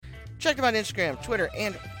Check them out on Instagram, Twitter,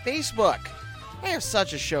 and Facebook. I have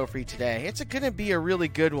such a show for you today. It's going to be a really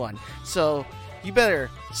good one. So you better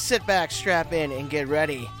sit back, strap in, and get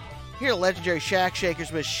ready. Here are legendary Shack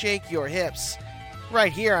Shakers with Shake Your Hips.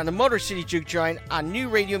 Right here on the Motor City Juke Joint on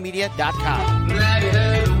NewRadioMedia.com. Have you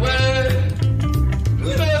heard the word?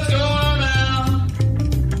 What's going around?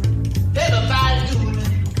 Everybody doing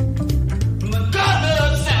it. But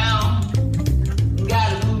God sound.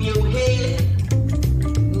 Gotta move your head.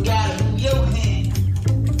 Gotta move your hand.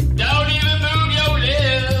 Don't even move your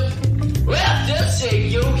lips. Well, just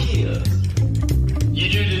shake your hips. You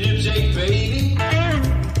do the hip shake, baby.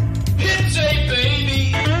 Hip shake, baby.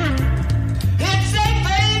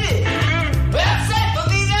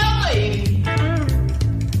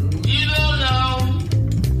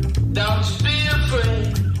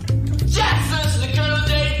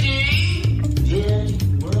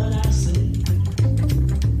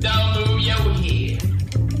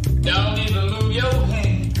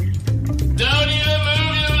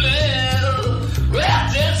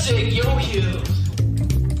 Shake your heels.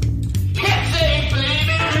 Hip shake,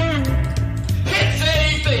 baby. Hip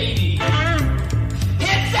shake, baby.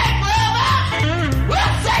 Hip shake, brother.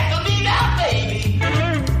 Well, shake for me now, baby.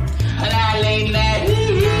 And I lay back.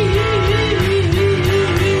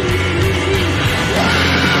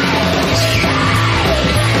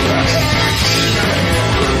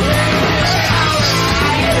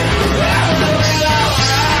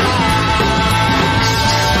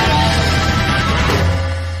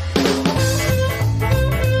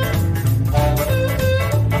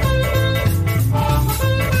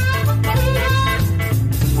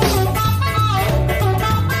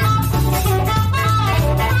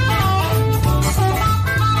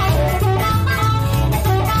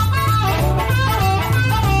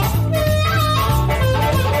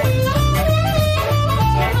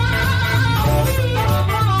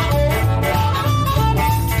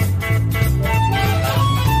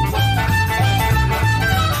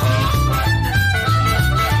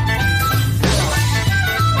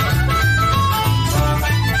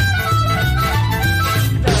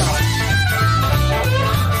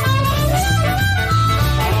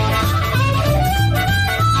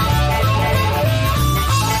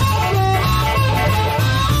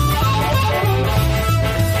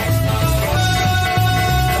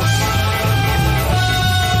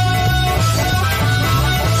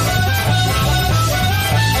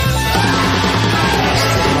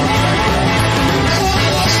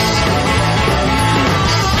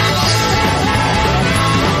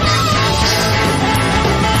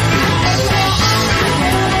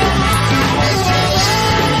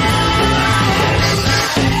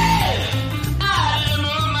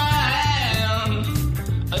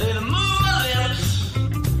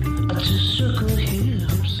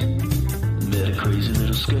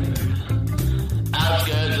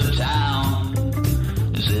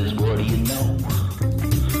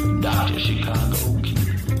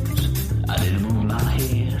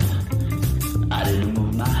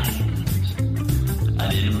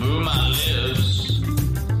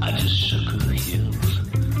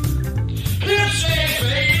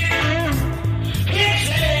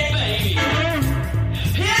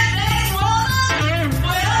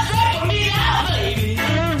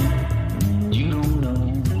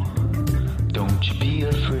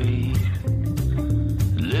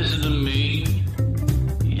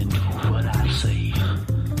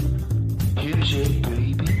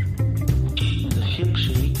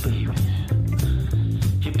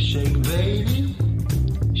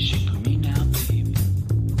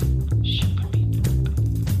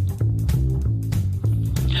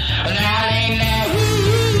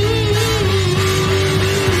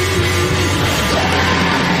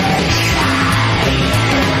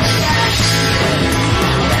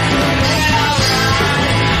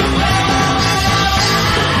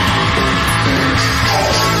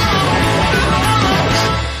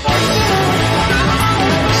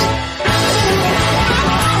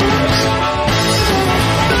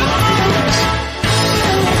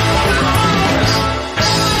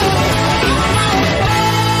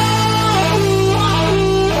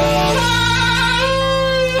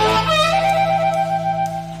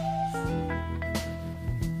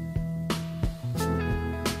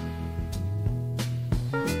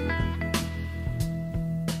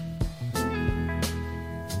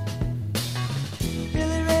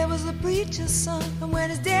 preacher's son, and when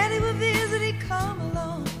his daddy would visit, he'd come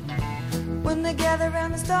along. When they gathered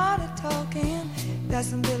around and started talking,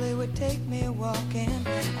 Cousin Billy would take me walking.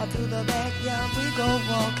 Out through the backyard we go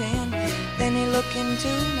walking. Then he looked into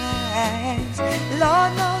my eyes.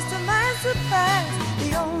 Lord knows to my surprise,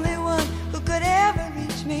 the only one who could ever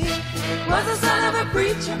reach me was the son of a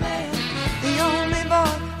preacher man. The only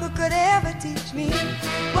boy who could ever teach me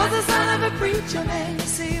was the son of a preacher man.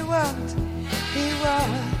 Yes, he was. He was.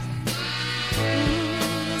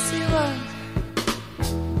 Yes, he was.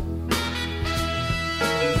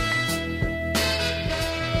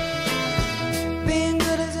 Being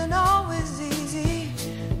good isn't always easy,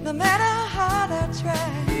 no matter how hard I try.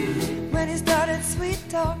 When he started sweet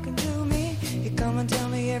talking to me, he'd come and tell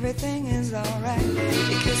me everything is alright.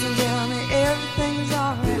 He'd kiss and tell me everything's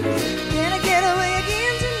alright. Can I get away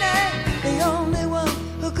again tonight? The only one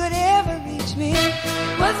who could ever reach me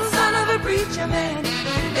was the son of a preacher man.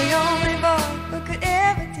 The only boy who could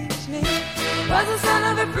ever teach me was the son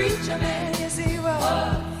of a preacher man. Yes, he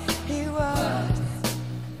was. He was.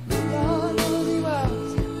 Lord knows he was.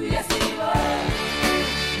 Yes, he was.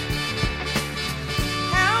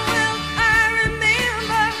 How well I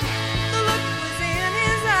remember the look was in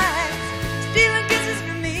his eyes, stealing kisses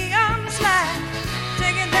from me on the slide,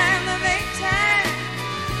 taking time to make time,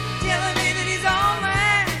 telling me that he's all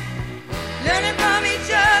mine, learning from each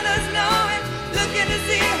other's knowing, looking to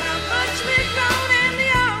see how much we've grown, and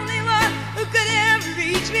the only one who could ever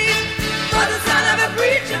reach me was the son of a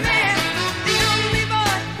preacher man. The only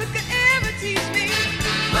boy who could ever teach me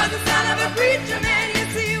was the son of a preacher man.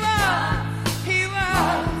 Yes, he was. He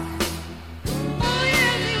was. Oh,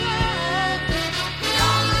 yes, he was. The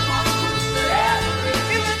only one who could ever reach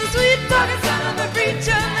me. He was the sweet talking son of a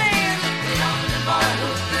preacher man. The only boy who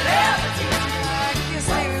could ever teach me. I guess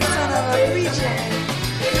he was the son of a preacher.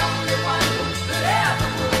 The only one who could ever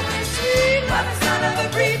move me. Sweet talking son of a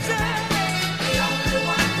preacher. The only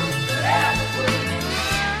one who could ever move me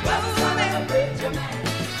was the son of a preacher man.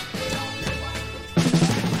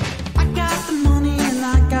 I got the money and I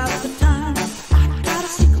got the time. I got a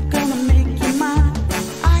secret gonna make you mine.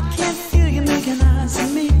 I can't feel you making eyes at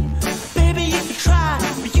me. Baby, you can try,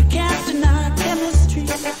 but you can't deny chemistry.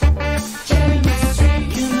 Chemistry,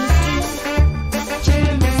 chemistry,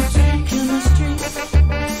 chemistry, chemistry,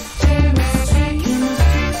 chemistry,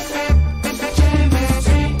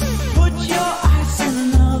 chemistry. Put your eyes in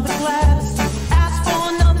another glass. Ask for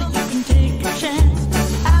another, you can take a chance.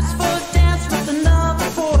 Ask for a dance with another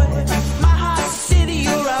boy. My heart's a city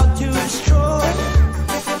you're out to destroy.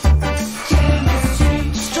 Chemistry,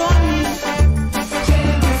 destroy me.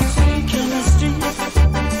 Chemistry, chemistry,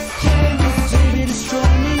 chemistry, baby,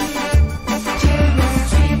 destroy me.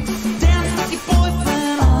 Chemistry, dance with your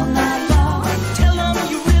boyfriend all night long. Tell him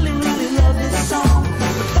you really, really love this song.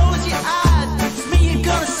 Close your eyes, it's me you're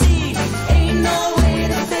gonna see. Ain't no way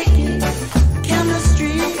to fake it.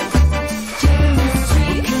 Chemistry, chemistry,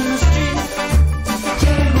 chemistry,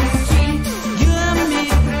 chemistry. You and me,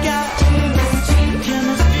 we got chemistry,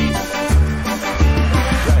 chemistry.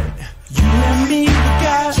 You and me, we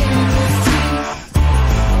got chemistry.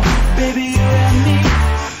 Baby, you and me.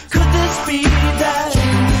 Could this be that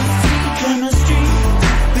chemistry?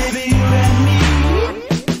 Baby, you and me.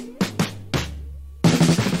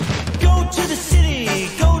 Go to the city,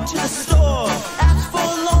 go to the store, ask for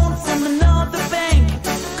a loan from another bank.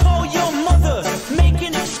 Call your mother, make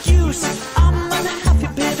an excuse. I'm unhappy,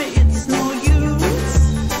 baby, it's no use.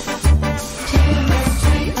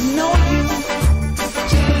 I know you,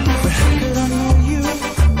 but how could I know you?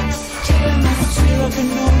 Feel like I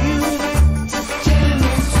know you.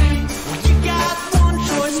 Well, you got one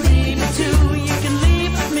choice, maybe two. You can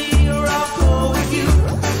leave with me or I'll go with you.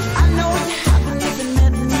 I know you haven't even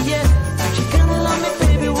met me yet. You're gonna love me,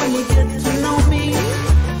 baby, when you get to know me.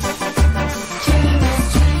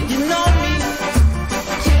 You know me.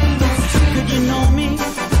 Could you know me?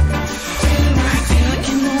 Feel like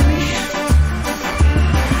you know me.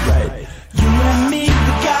 Right. You and me,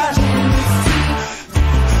 we got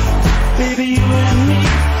baby, you and me.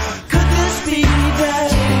 Could this be that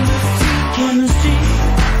chemistry?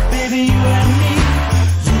 Baby, you and me.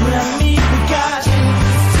 You and me, we got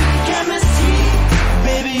chemistry.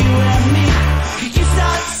 Baby, you and me. Could you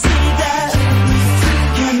start to see that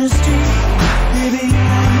chemistry? Baby, you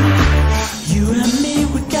and me. You and me,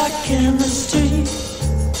 we got chemistry.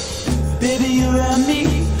 Baby, you and me.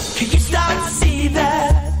 Could you start to see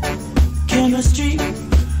that chemistry?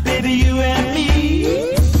 Baby, you and me.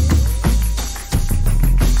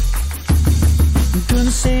 I'm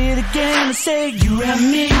gonna say it again and say you and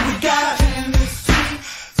me, we got chemistry.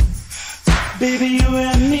 Baby, you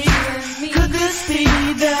and me. Could this be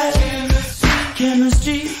that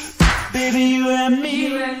chemistry? Baby, you and me.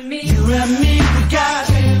 You and me, we got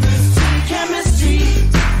chemistry.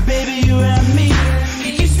 Baby, you and me.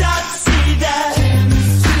 Can you start to see that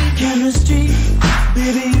chemistry?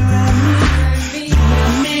 Baby, you and me. You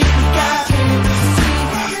and me, we got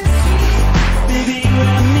baby, you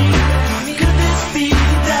and me.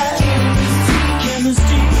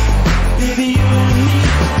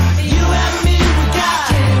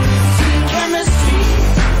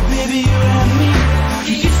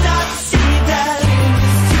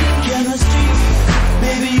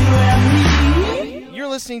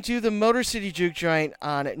 listening to the Motor City Juke Joint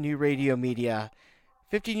on New Radio Media.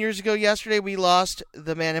 15 years ago yesterday, we lost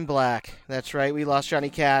the Man in Black. That's right, we lost Johnny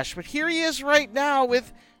Cash. But here he is right now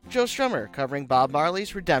with Joe Strummer covering Bob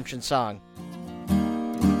Marley's Redemption Song.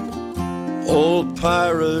 Old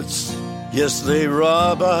pirates, yes, they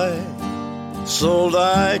rob I, sold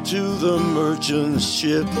I to the merchant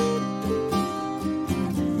ship.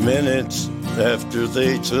 Minutes after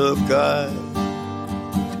they took I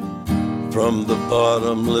from the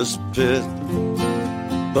bottomless pit.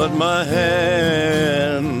 But my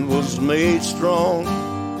hand was made strong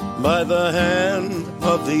by the hand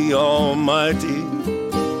of the Almighty.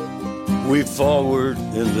 We forward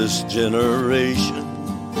in this generation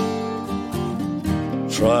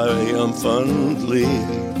triumphantly.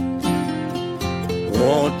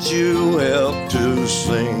 Won't you help to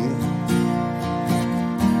sing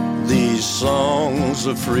these songs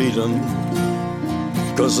of freedom?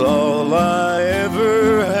 'Cause all I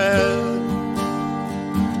ever had,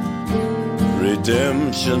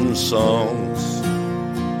 redemption songs,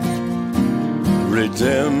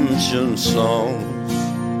 redemption songs.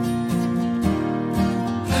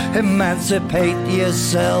 Emancipate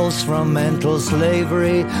yourselves from mental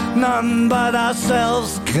slavery. None but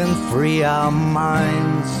ourselves can free our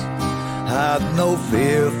minds. Have no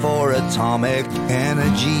fear for atomic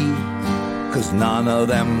energy, 'cause none of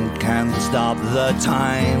them can stop the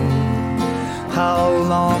time. How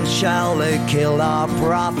long shall they kill our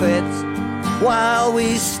prophets while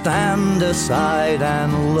we stand aside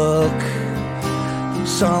and look?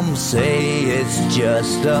 Some say it's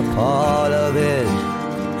just a part of it.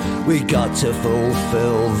 We got to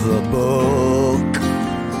fulfill the book.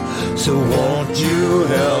 So won't you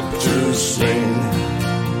help to sing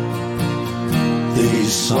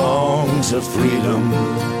these songs of freedom?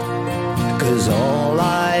 'Cause all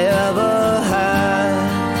I ever had,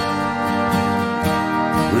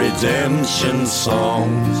 redemption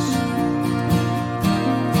songs,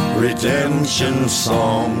 redemption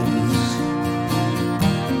songs,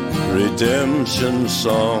 redemption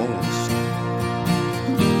songs.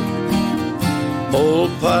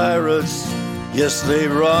 Old pirates, yes, they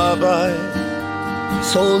rob I,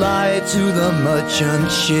 sold I to the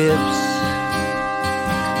merchant ships.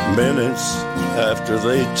 Minutes after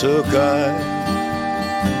they took I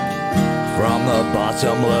from the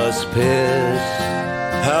bottomless pit.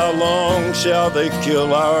 How long shall they kill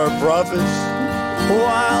our prophets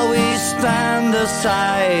while we stand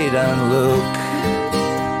aside and look?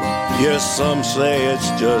 Yes, some say it's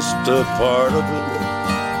just a part of it.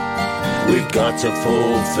 We've got to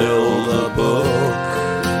fulfill the book.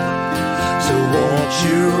 So won't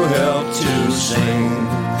you help to sing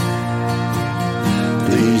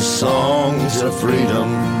these songs of freedom?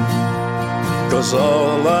 'Cause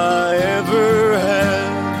all I ever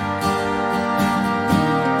had,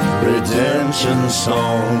 redemption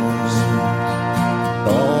songs.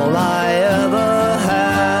 All I ever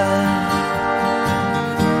had,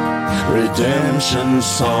 redemption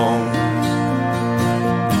songs.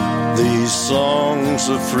 These songs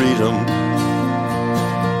of freedom,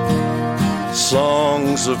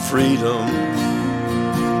 songs of freedom.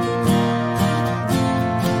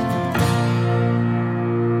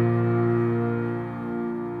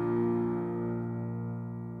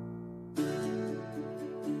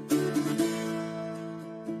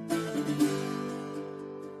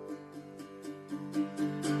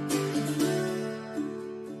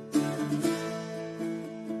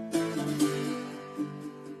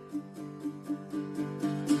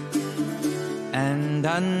 And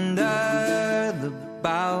under the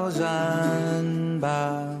boughs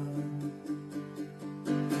unbound,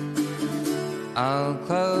 all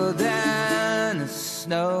clothed in a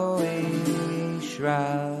snowy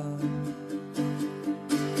shroud,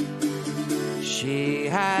 she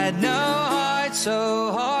had no heart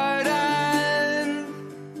so hardened,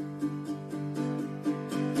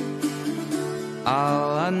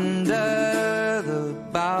 all under the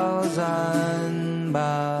boughs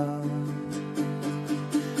unbound.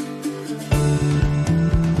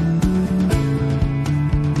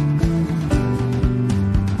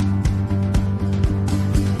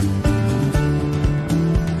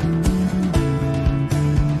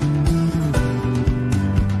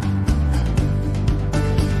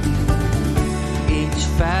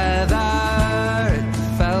 Feather, it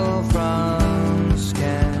fell from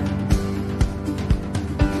skin,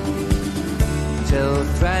 till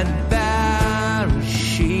threadbare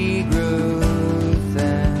she grew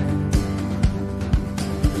thin.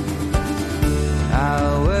 How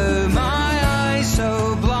were my eyes so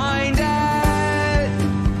blinded?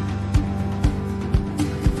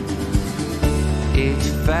 Each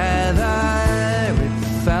feather, it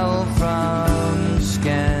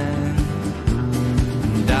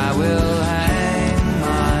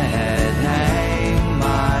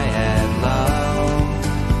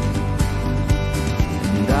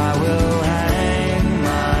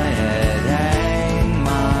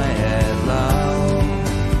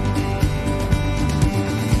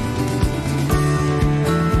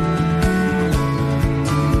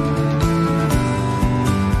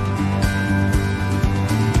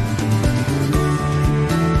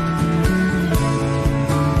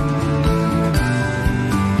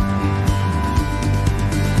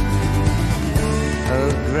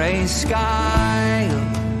sky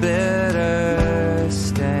of bitter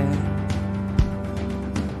stain,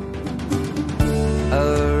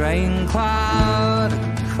 a rain cloud, a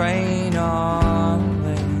crane on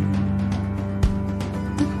lane,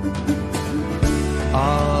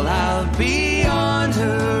 all out beyond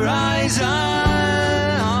horizon,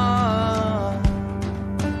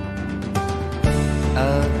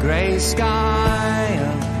 a gray sky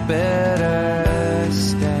of bitter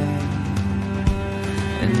stain.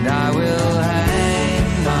 And I will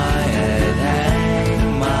hang my head,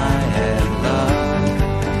 love.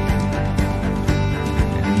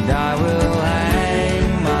 And I will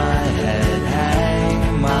hang my head,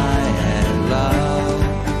 love.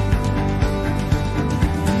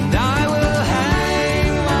 And I will hang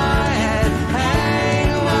my head,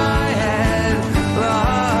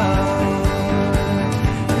 love.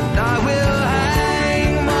 And I will hang my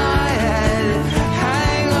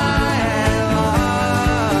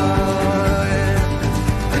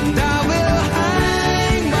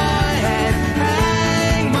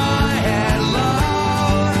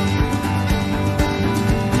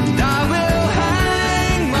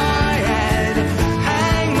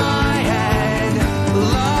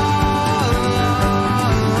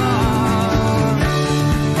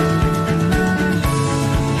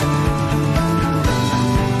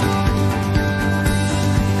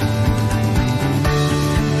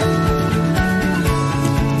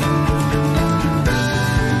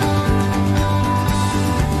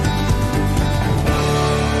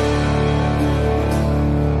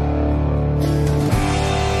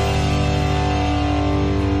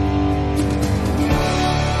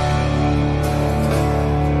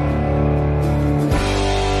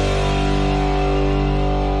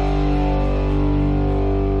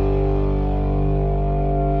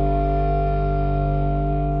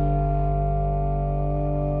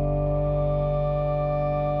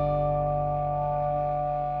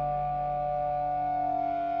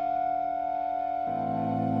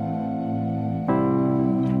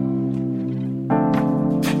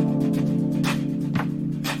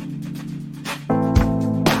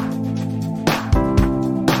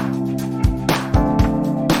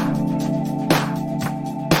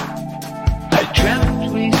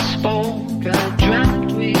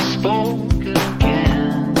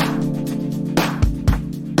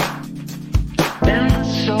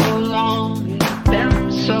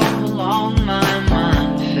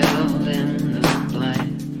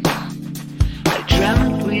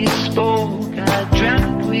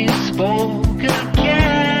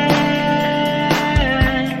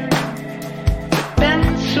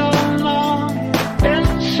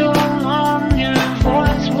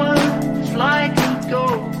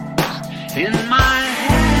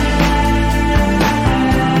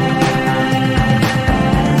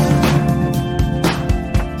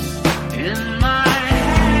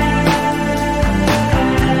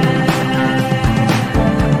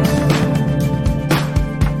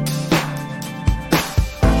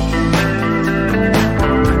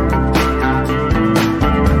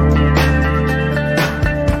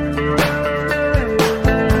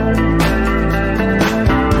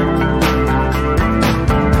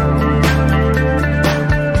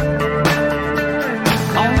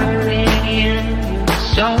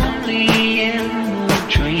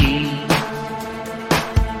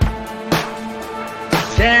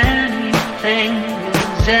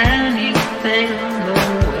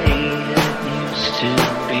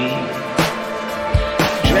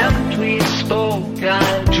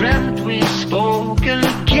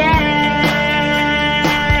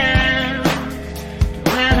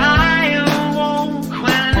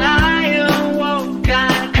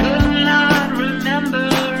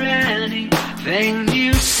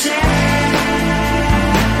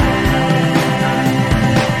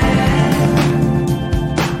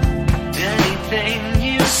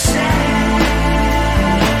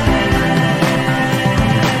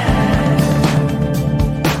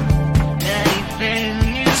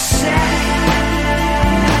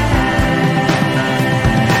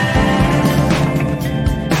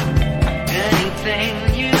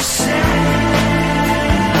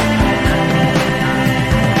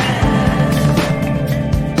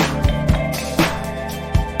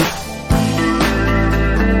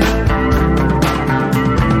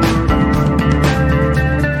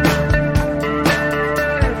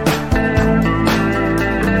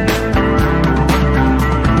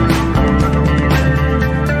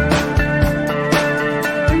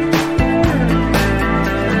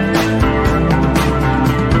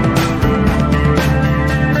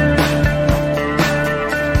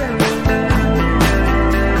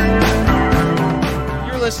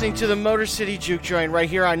to the Motor City Juke Joint right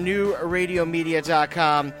here on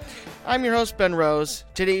NewRadioMedia.com. I'm your host, Ben Rose.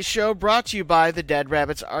 Today's show brought to you by the Dead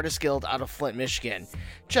Rabbits Artist Guild out of Flint, Michigan.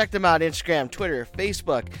 Check them out on Instagram, Twitter,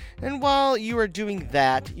 Facebook. And while you are doing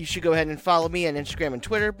that, you should go ahead and follow me on Instagram and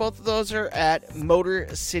Twitter. Both of those are at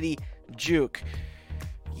Motor City Juke.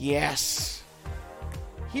 Yes.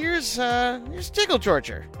 Here's Tickle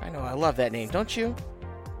Torture. I know, I love that name, don't you?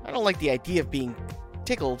 I don't like the idea of being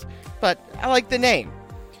tickled, but I like the name.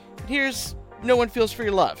 Here's No One Feels For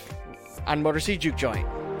Your Love on Motor City Juke Joint.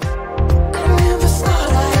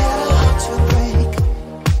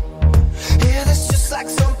 Like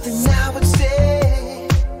something I would say,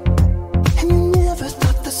 and you never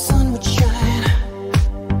thought the sun would shine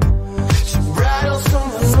so bright on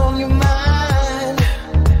someone on your mind.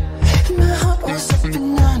 And my heart was up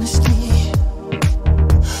in honesty,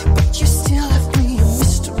 but you still left me a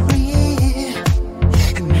mystery.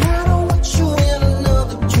 And I don't want you in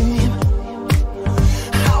another dream.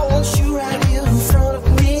 I want you right here in front of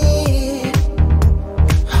me.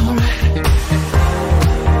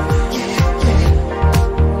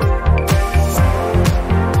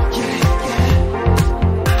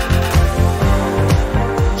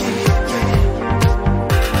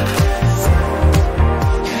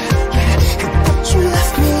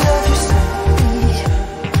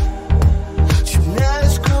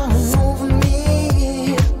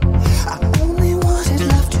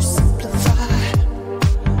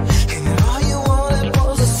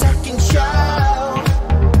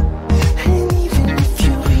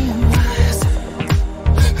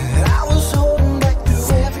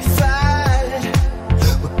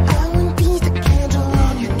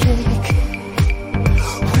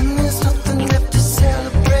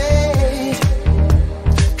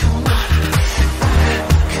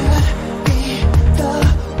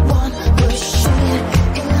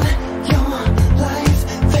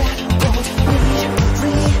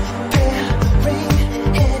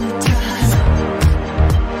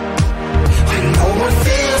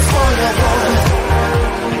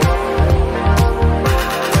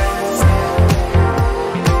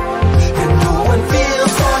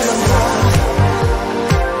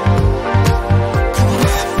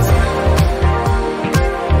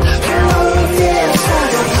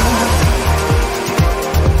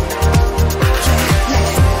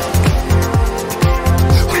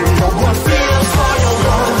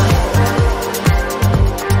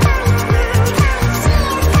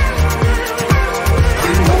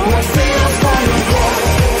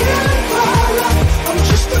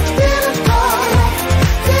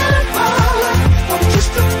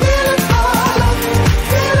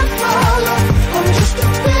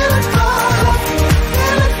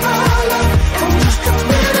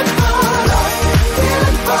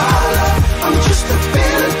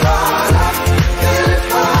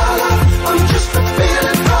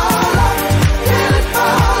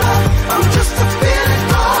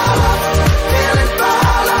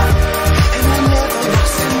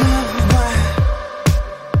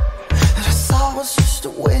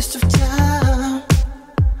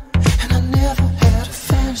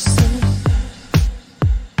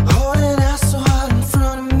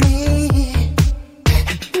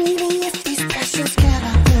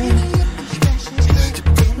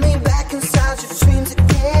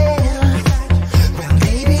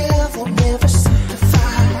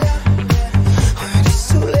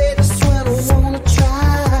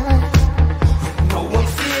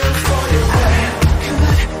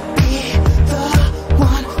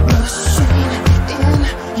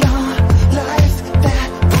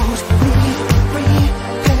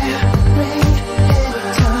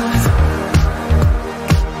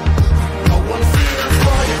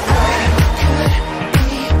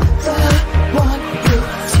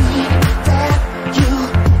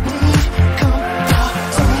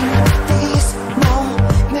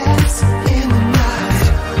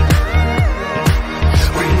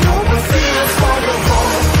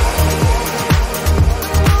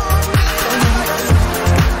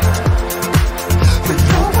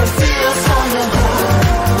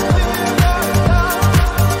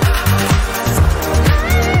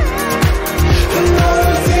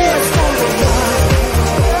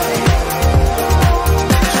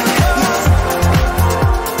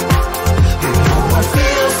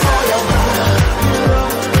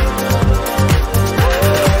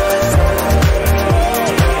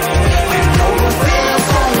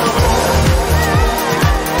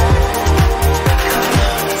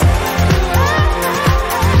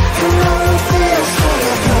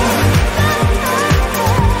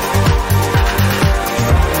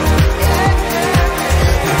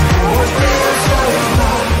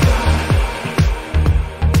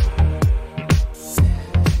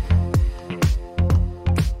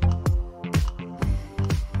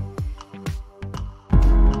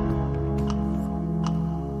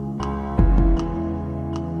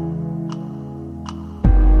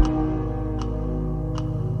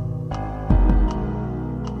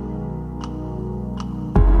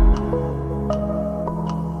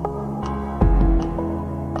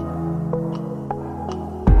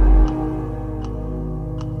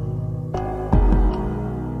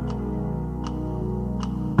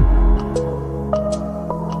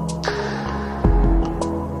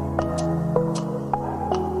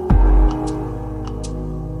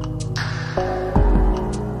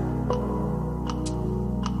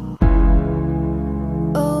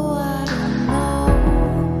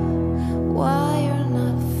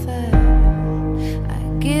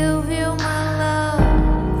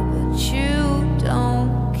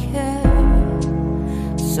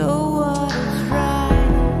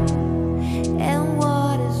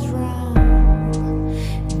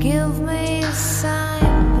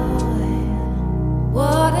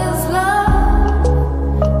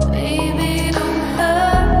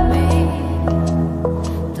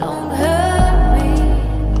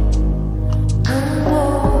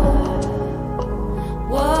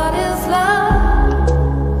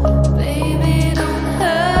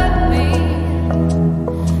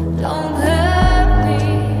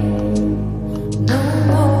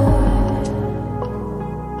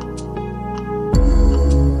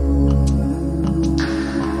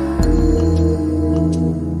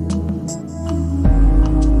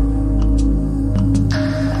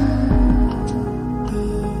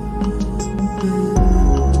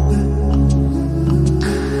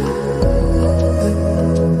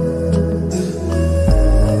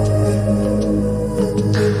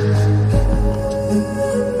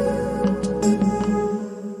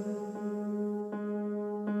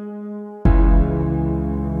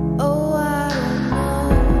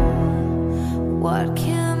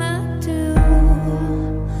 do?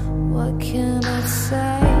 What can I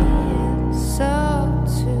say? It's up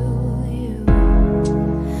to you.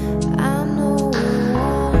 I know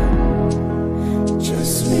one,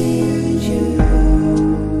 just me and you.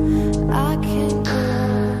 I can't go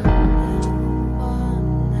on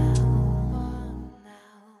now.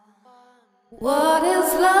 What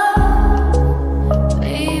is love?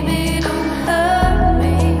 Baby, don't hurt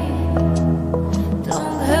me.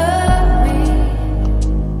 Don't hurt me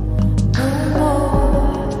no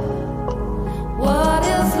more. What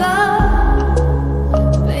is love?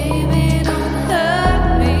 Baby, don't hurt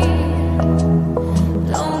me.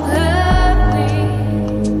 Don't hurt me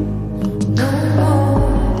no more.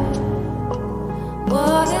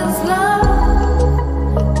 What is love?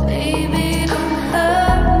 Baby, don't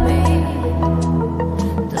hurt me.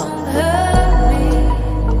 Don't hurt me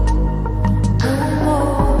no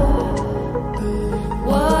more.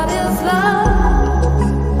 What is love?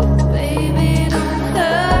 Baby, don't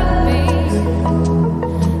hurt me.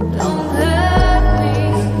 Don't hurt me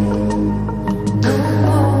no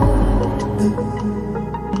more.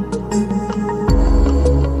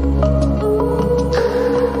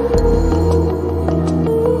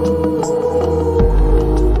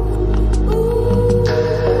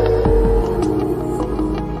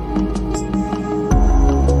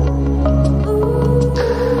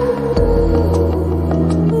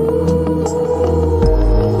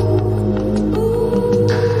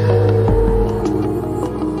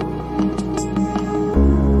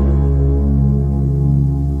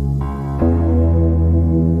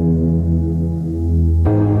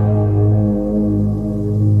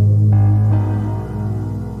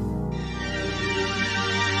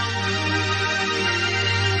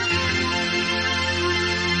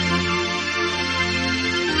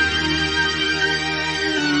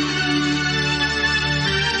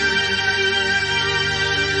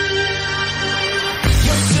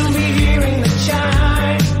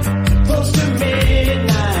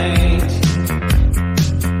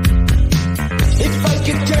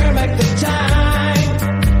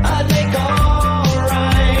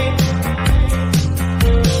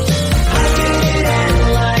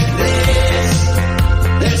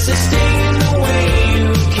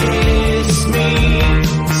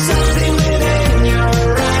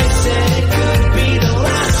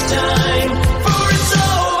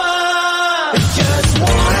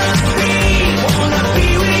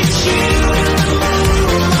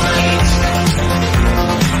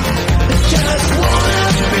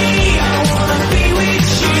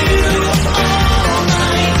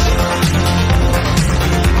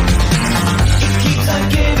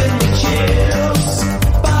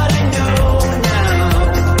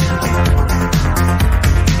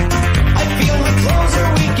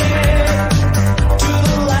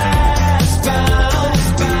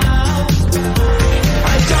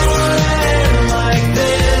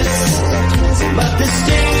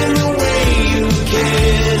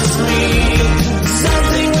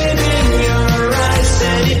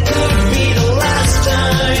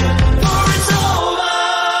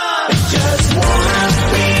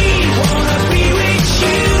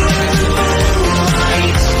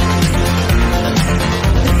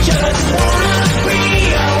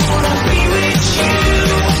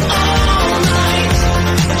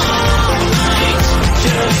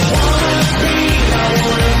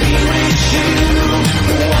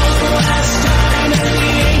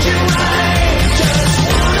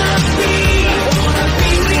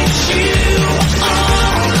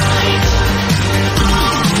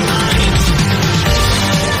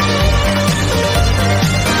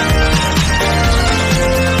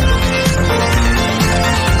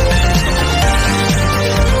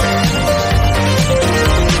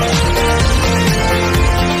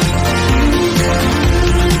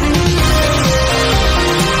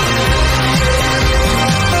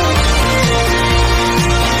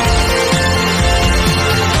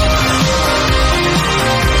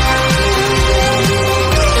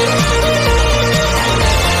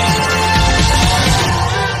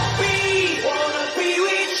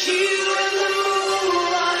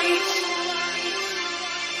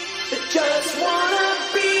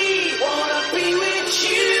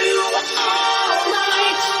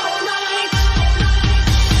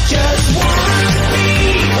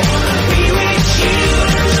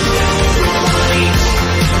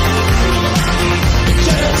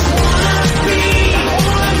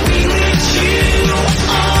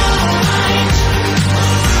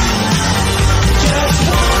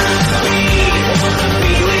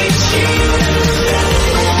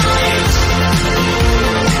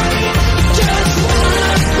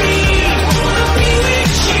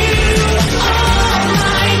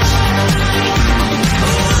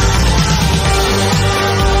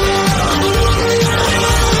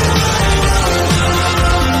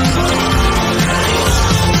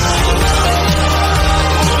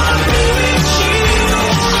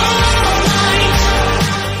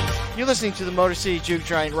 listening to the Motor City Juke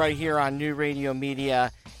Joint right here on New Radio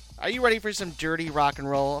Media. Are you ready for some dirty rock and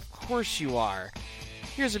roll? Of course you are.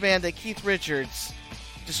 Here's a band that Keith Richards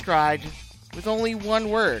described with only one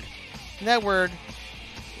word. And that word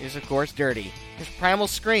is, of course, dirty. Here's Primal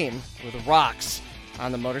Scream with Rocks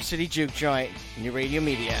on the Motor City Juke Joint, New Radio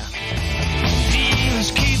Media.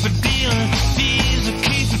 Dealers keep a dealing, thieves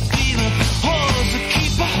keep a thieving, whores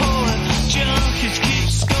keep a whoring, junkies keep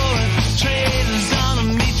scoring, traders on a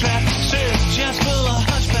meat trap, searchers full of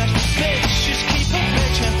hunchbacks, bitches keep a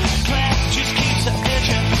bitching, clap just keeps a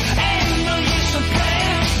itching, ain't no use in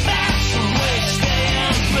praying, that's the way it's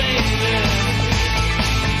staying, baby.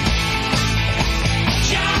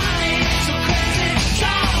 Johnny is so crazy,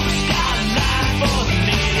 John's got a knife for the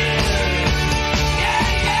needle.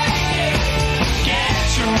 Get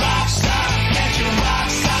your rocks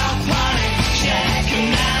off, honey. Shake 'em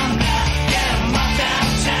now, get 'em off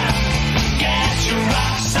downtown. Get your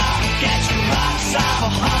rocks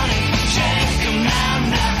off, honey. Shake 'em now,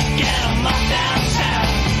 get 'em off downtown.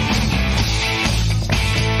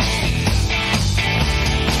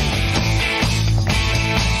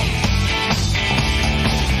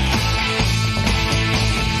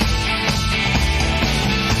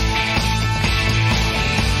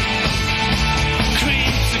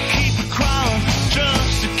 Creeps to keep a crawling,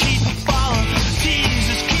 drugs to keep a falling,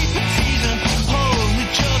 teasers keep a teasing, holy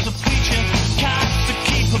Joe's a preaching, cops to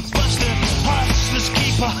keep a busting, hustlers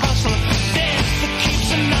keep a hustling, death that keeps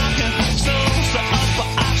a knocking, souls are up for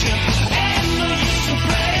auction, and no use in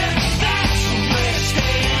praying, that's the way to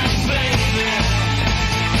stay in, baby.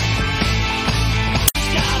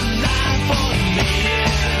 Got a line for the lady.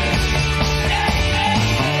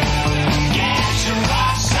 Get your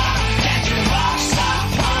rocks off,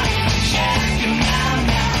 honey. Shake 'em now,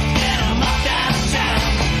 get 'em off downtown.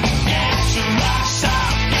 Get your rocks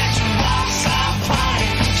off, honey.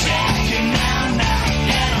 Shake 'em now,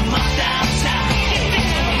 get 'em off downtown.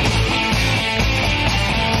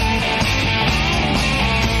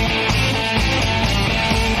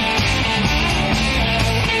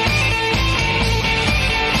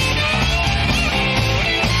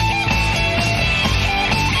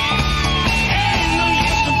 Ain't no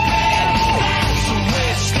use in praying, that's the way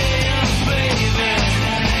it's staying, baby.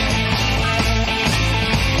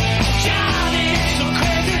 Johnny's so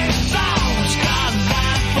crazy, always got a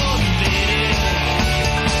line for the lady.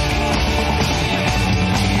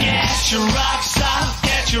 Get your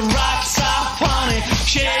rocks off, honey.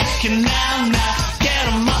 Shake 'em now, get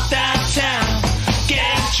 'em off downtown.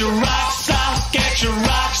 Get your rocks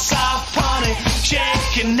off, honey.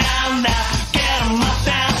 Shake 'em now, get 'em off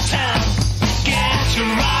downtown. Get your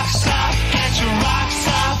rocks off,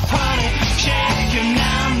 honey. Shake 'em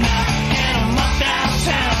now, get 'em off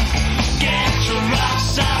downtown. Get your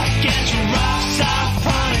rocks off,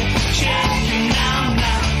 honey. Shake 'em now,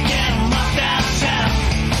 get 'em off downtown.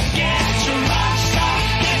 Get your rocks off,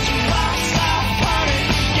 honey.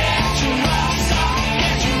 Get your rocks off,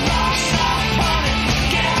 honey.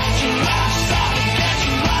 Get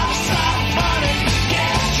your rocks off, honey.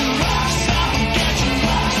 Get your rocks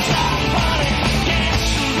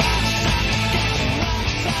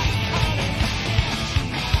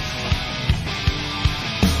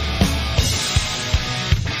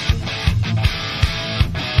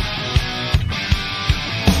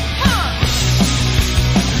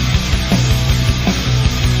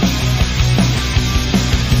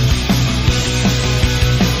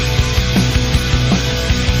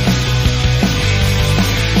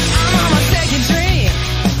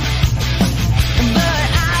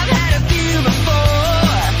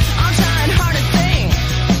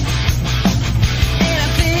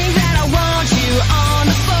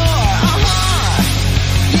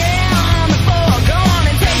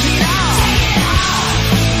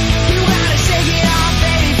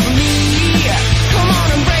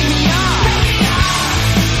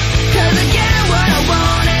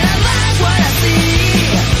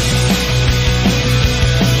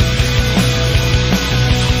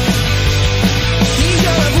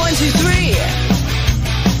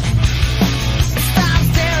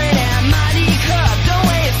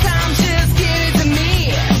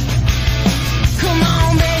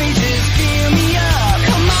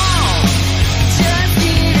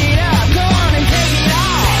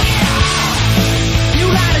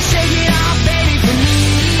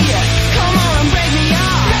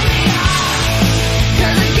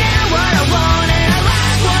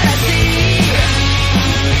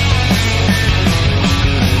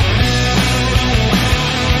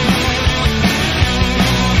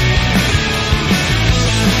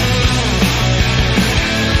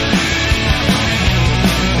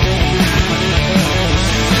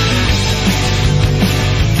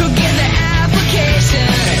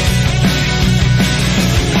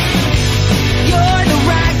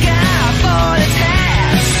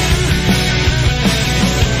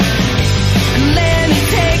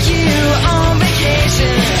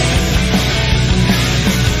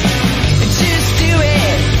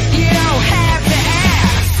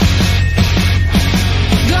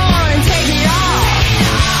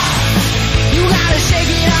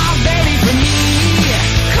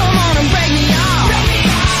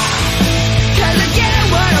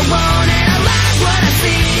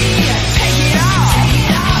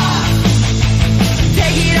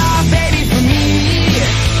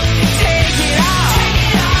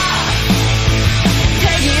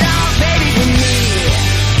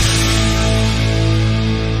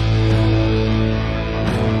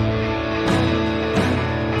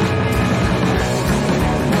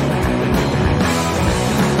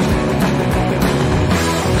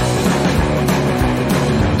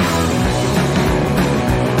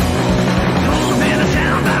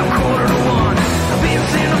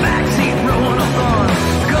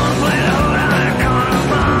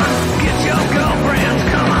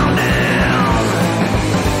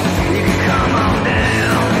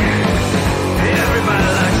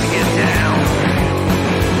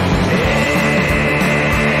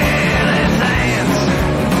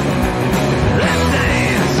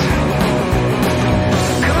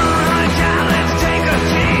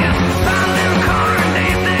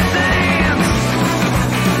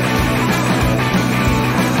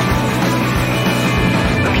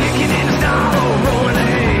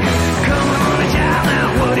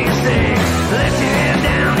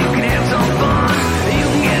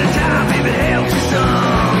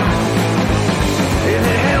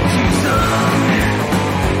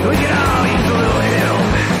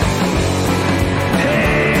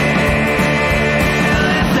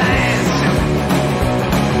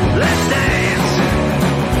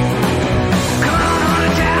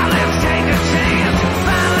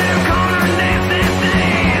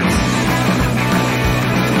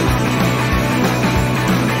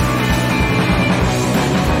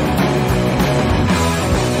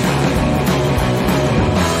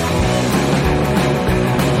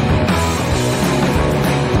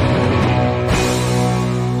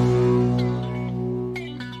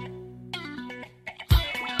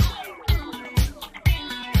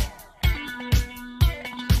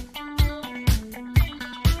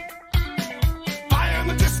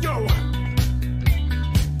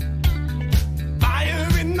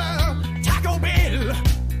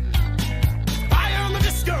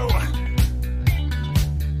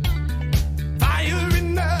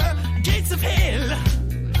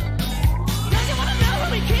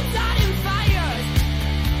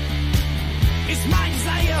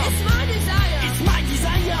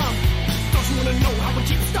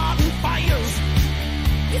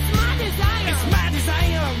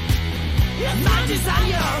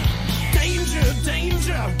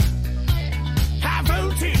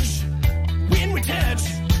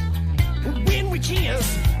cheers.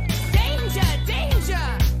 Danger, danger.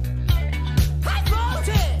 High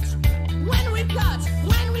voltage. When we cut,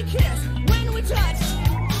 when we kiss, when we touch.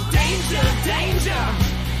 Danger, danger.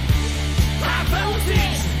 High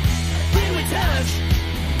voltage. When we touch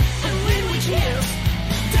and when we kiss.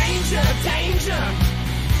 Danger, danger.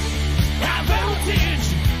 High voltage.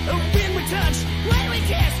 When we touch, when we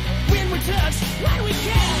kiss, when we touch, when we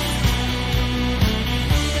kiss.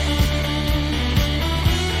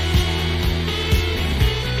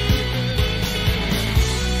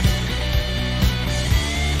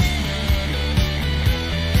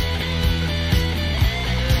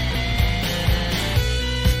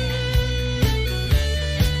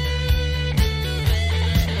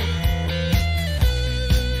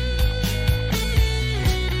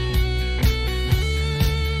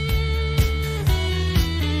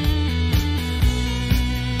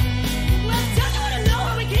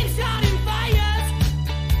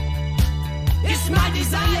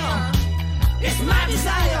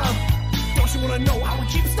 Wanna know how we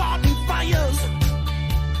keep starting fires?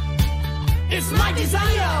 It's my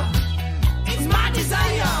desire. It's my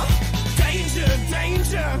desire. Danger,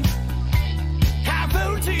 danger. High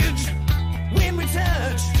voltage. When we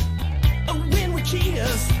touch, when we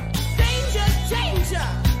kiss. Danger, danger.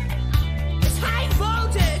 It's high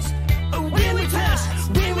voltage. When we touch,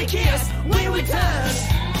 when we kiss, when we touch.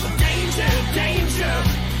 Danger, danger.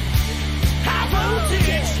 High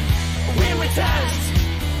voltage. When we touch.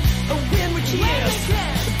 When we kiss,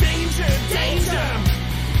 danger, danger.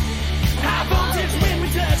 High voltage when we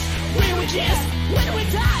touch, when we kiss, when we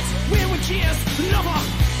touch, when we kiss, lover.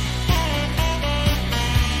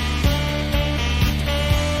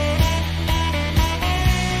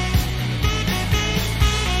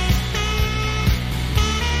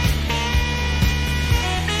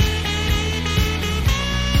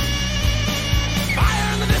 Fire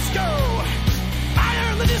in the disco, fire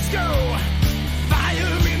in the disco. Fire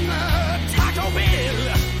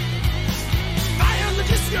in the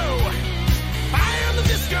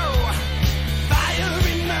disco, fire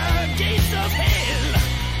in the gates of hell.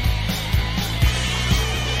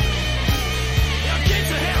 Yeah,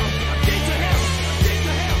 gates of hell, gates of hell, gates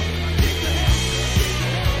of hell, gates of hell,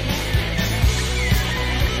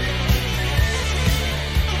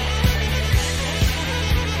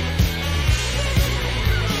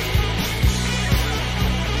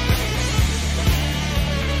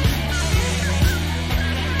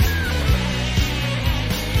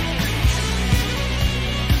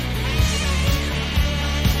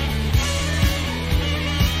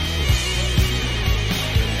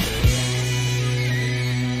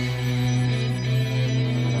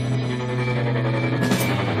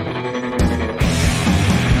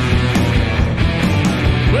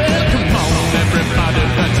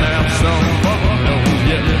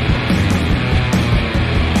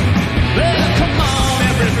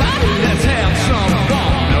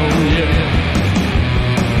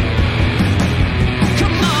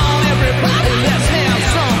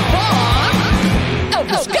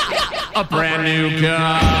 a brand new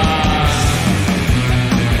car.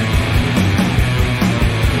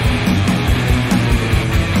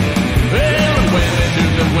 Well, when into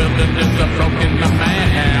the wilderness of broken the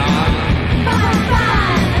man.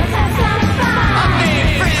 I made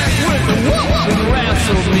friends with the wolf and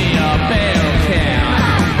wrestled me a bear cat.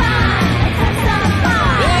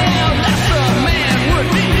 Well, that's a man would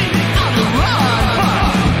be on the run.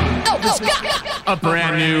 A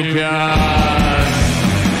brand new car.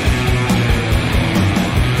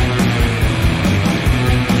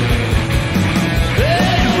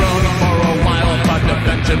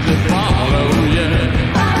 To follow, yeah.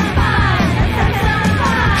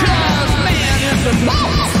 'Cause man is the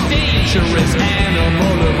most dangerous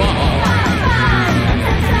animal of all.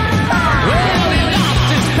 Well, he lost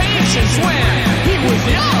his patience when he was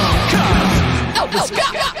young, 'cause Elvis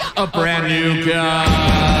got a brand new car.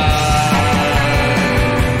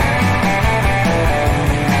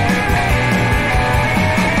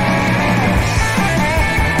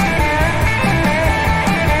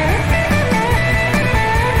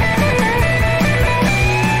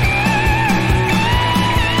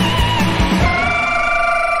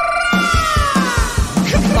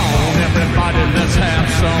 Let's have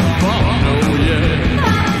some fun, oh yeah.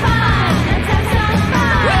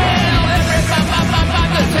 Well, everybody,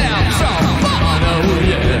 let's have some fun, oh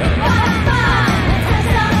yeah.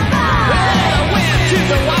 Well, I went to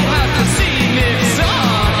the White House to see Nixon,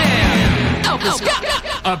 and Elvis got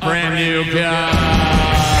a brand new car.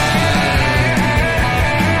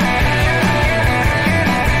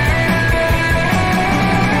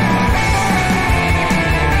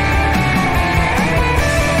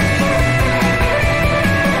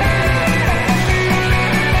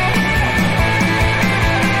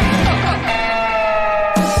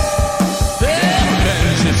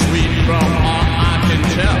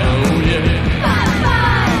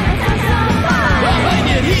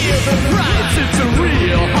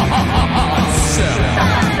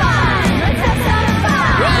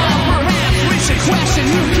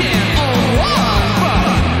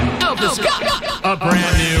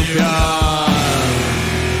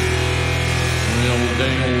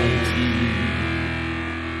 dance.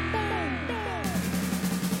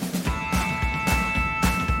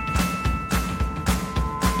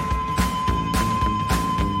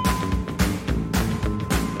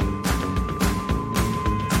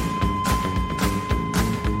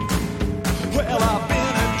 Well, I've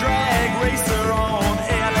been a drag racer on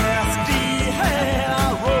LSD. Hey,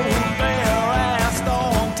 I rode bare-assed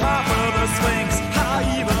on top of the Sphinx. I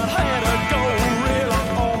even had a gorilla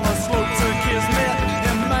on the slopes of Kismet.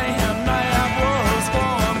 And man,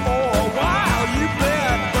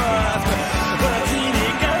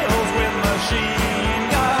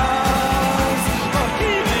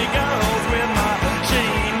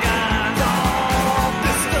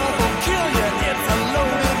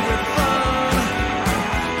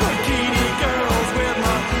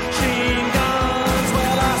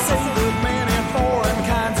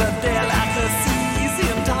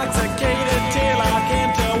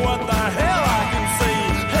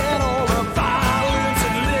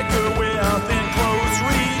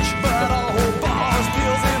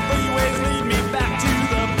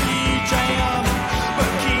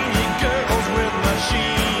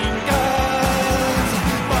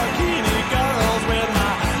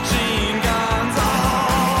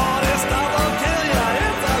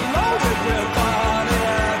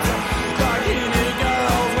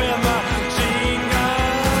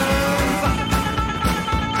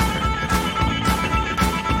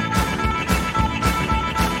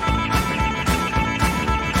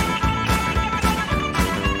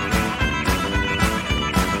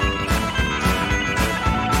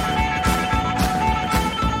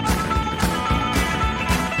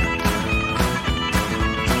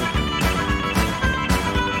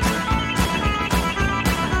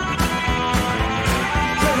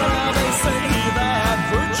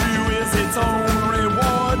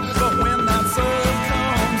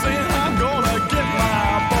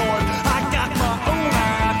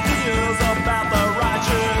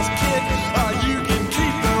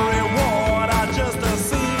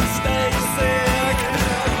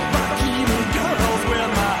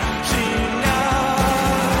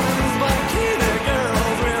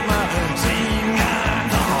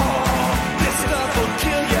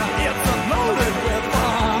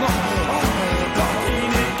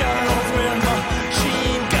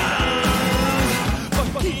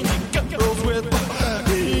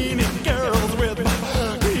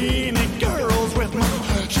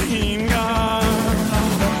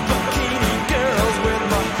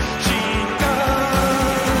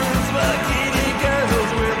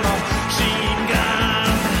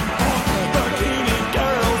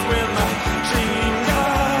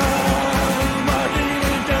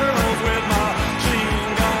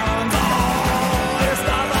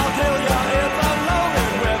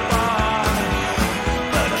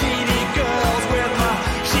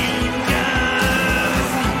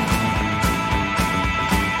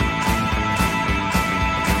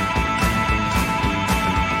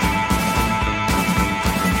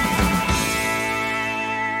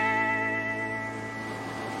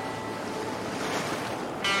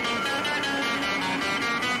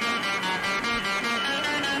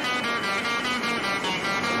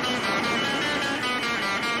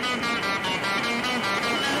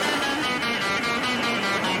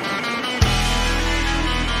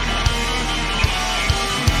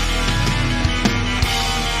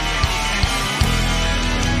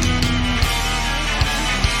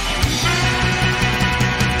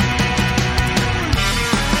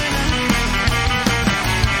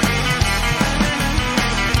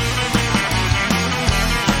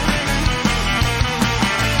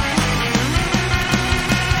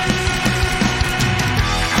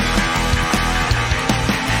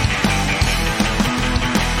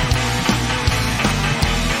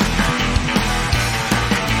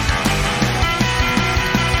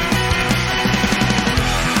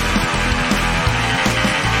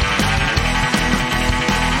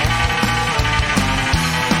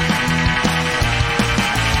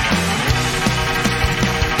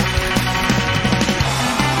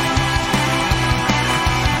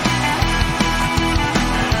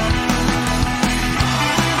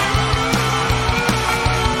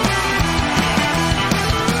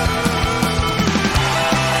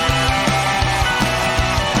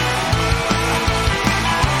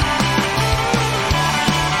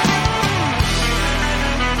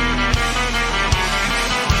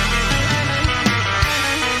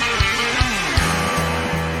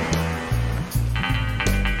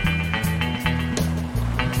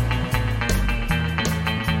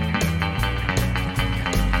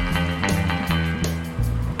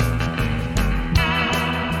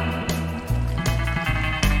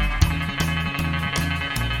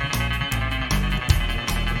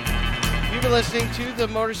 listening to the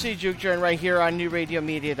Motor City Juke Journey right here on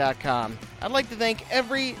NewRadioMedia.com. I'd like to thank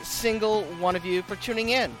every single one of you for tuning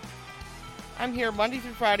in. I'm here Monday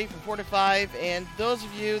through Friday from 4 to 5, and those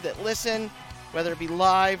of you that listen, whether it be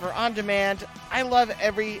live or on demand, I love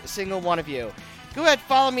every single one of you. Go ahead,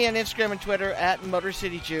 follow me on Instagram and Twitter at Motor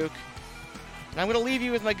City Juke. And I'm going to leave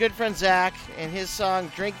you with my good friend Zach and his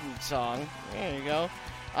song, Drinking Song. There you go.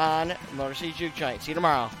 On Motor City Juke Journey. See you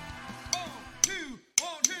tomorrow.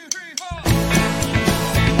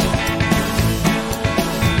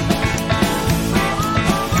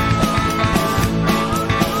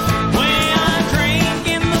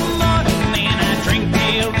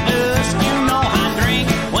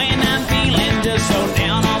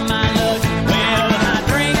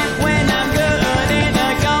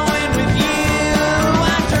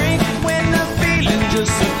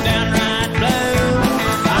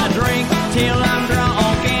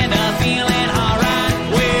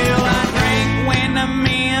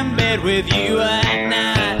 With you at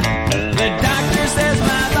night. The doctor says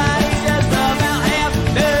my body just about half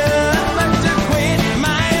done, but to quit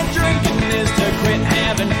my drinking is to quit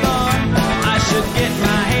having fun. I should get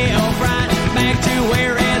my health right back to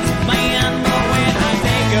where it's been, but when I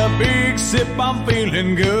take a big sip I'm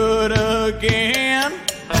feeling good again.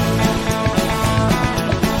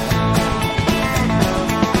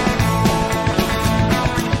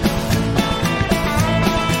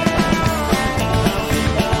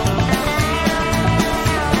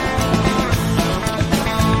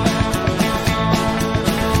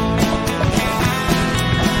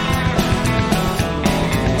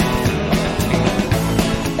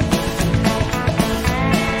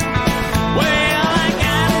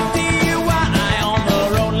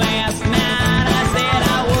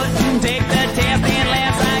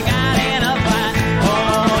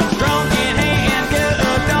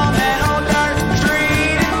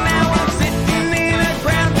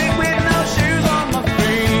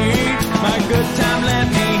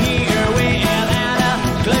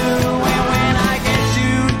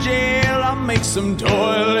 Some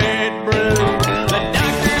toilet